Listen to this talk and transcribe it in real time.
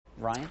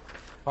Ryan?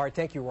 All right,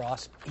 thank you,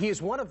 Ross. He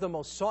is one of the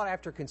most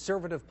sought-after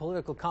conservative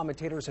political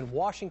commentators in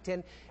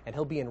Washington, and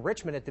he'll be in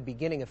Richmond at the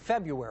beginning of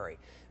February.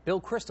 Bill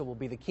Kristol will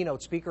be the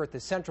keynote speaker at the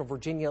Central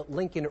Virginia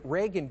Lincoln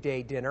Reagan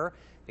Day dinner.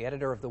 The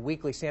editor of the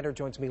Weekly Standard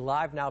joins me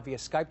live now via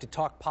Skype to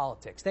talk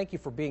politics. Thank you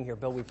for being here,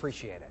 Bill. We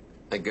appreciate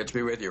it. Good to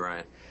be with you,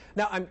 Ryan.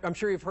 Now, I'm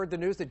sure you've heard the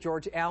news that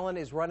George Allen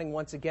is running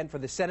once again for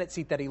the Senate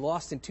seat that he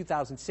lost in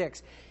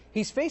 2006.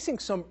 He's facing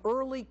some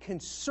early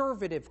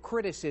conservative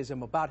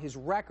criticism about his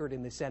record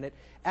in the Senate.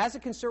 As a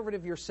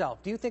conservative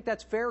yourself, do you think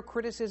that's fair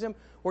criticism,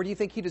 or do you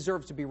think he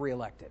deserves to be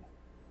reelected?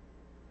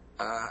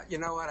 You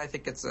know what? I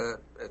think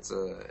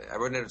I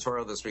wrote an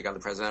editorial this week on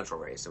the presidential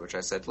race in which I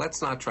said, let's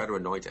not try to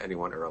anoint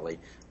anyone early.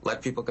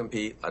 Let people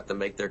compete. Let them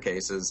make their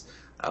cases.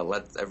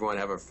 Let everyone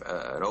have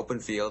an open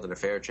field and a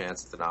fair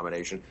chance at the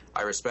nomination.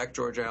 I respect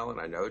George Allen.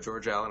 I know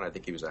George Allen. I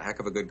think he was a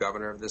heck of a good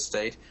governor of this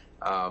state.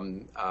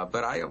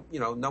 But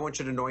no one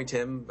should anoint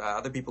him.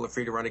 Other people are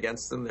free to run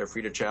against him. They're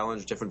free to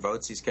challenge different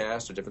votes he's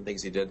cast or different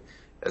things he did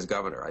as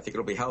governor. I think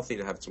it'll be healthy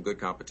to have some good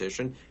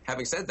competition.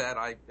 Having said that,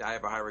 I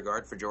have a high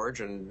regard for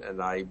George, and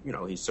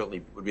he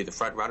certainly would be the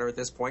front runner at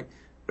this point.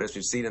 But as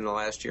we've seen in the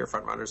last year,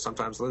 front runners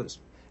sometimes lose.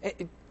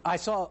 I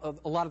saw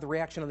a lot of the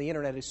reaction on the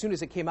internet as soon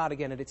as it came out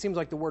again, and it seems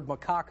like the word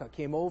macaca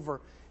came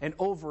over and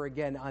over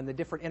again on the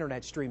different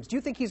internet streams. Do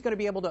you think he's going to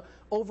be able to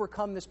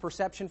overcome this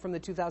perception from the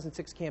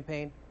 2006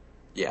 campaign?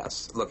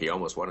 Yes. Look, he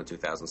almost won in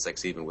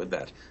 2006, even with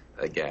that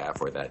gaffe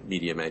or that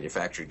media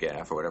manufactured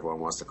gaffe or whatever one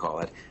wants to call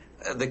it.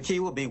 The key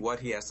will be what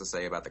he has to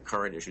say about the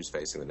current issues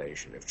facing the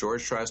nation. If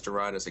George tries to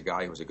run as a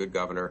guy who was a good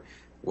governor,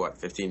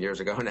 15 years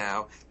ago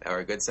now, or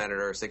a good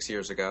senator 6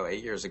 years ago,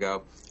 8 years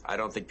ago, I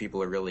don't think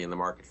people are really in the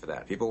market for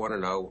that. People want to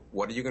know,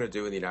 what are you going to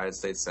do in the United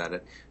States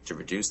Senate to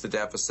reduce the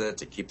deficit,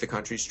 to keep the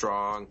country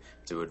strong,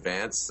 to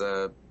advance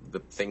the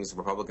things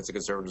Republicans and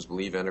conservatives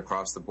believe in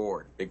across the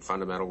board, big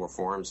fundamental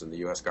reforms in the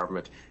U.S.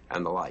 government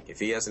and the like. If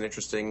he has an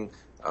interesting,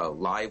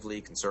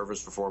 lively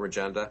conservative reform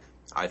agenda,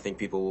 I think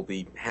people will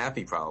be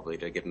happy probably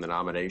to give him the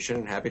nomination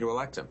and happy to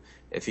elect him.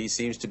 If he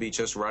seems to be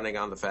just running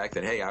on the fact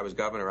that, hey, I was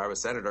governor, I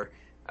was senator,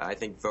 I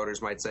think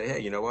voters might say, hey,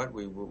 you know what,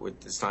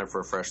 it's time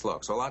for a fresh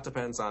look. So a lot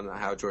depends on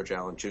how George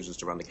Allen chooses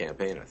to run the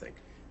campaign, I think.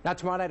 Now,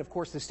 tomorrow night, of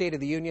course, the State of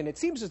the Union. It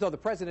seems as though the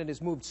president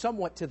has moved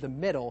somewhat to the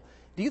middle.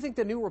 Do you think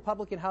the new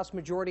Republican House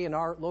majority and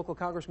our local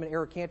Congressman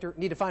Eric Cantor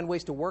need to find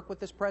ways to work with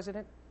this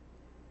president?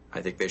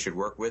 I think they should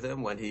work with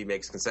him when he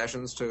makes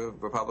concessions to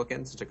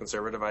Republicans, to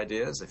conservative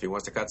ideas. If he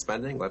wants to cut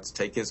spending, let's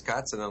take his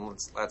cuts and then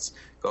let's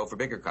go for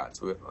bigger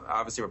cuts.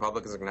 Obviously,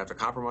 Republicans are going to have to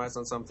compromise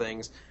on some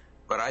things.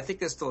 But I think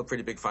there's still a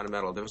pretty big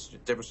fundamental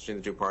difference between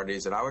the two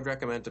parties, and I would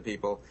recommend to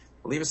people,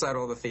 leave aside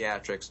all the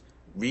theatrics,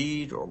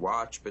 read or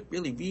watch, but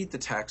really read the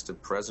text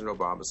of President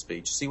Obama's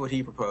speech, see what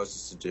he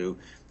proposes to do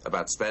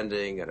about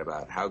spending and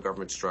about how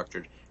government's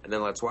structured, and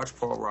then let's watch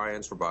Paul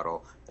Ryan's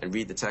rebuttal and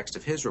read the text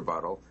of his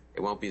rebuttal.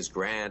 It won't be as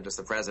grand as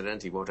the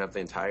president. He won't have the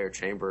entire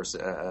chambers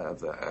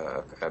of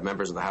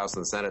members of the House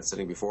and the Senate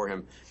sitting before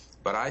him.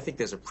 But I think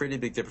there's a pretty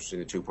big difference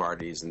between the two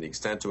parties in the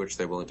extent to which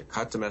they're willing to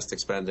cut domestic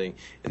spending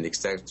and the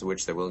extent to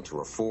which they're willing to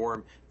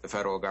reform the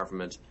federal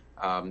government.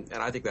 And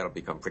I think that'll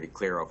become pretty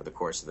clear over the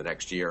course of the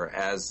next year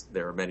as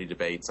there are many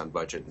debates on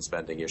budget and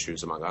spending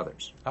issues, among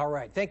others. All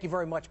right. Thank you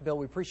very much, Bill.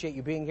 We appreciate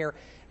you being here.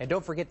 And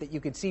don't forget that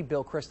you can see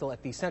Bill Kristol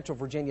at the Central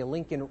Virginia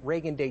Lincoln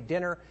Reagan Day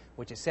dinner,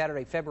 which is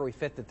Saturday, February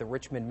 5th at the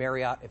Richmond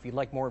Marriott. If you'd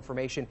like more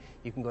information,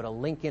 you can go to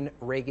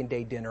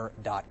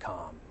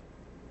LincolnReaganDayDinner.com.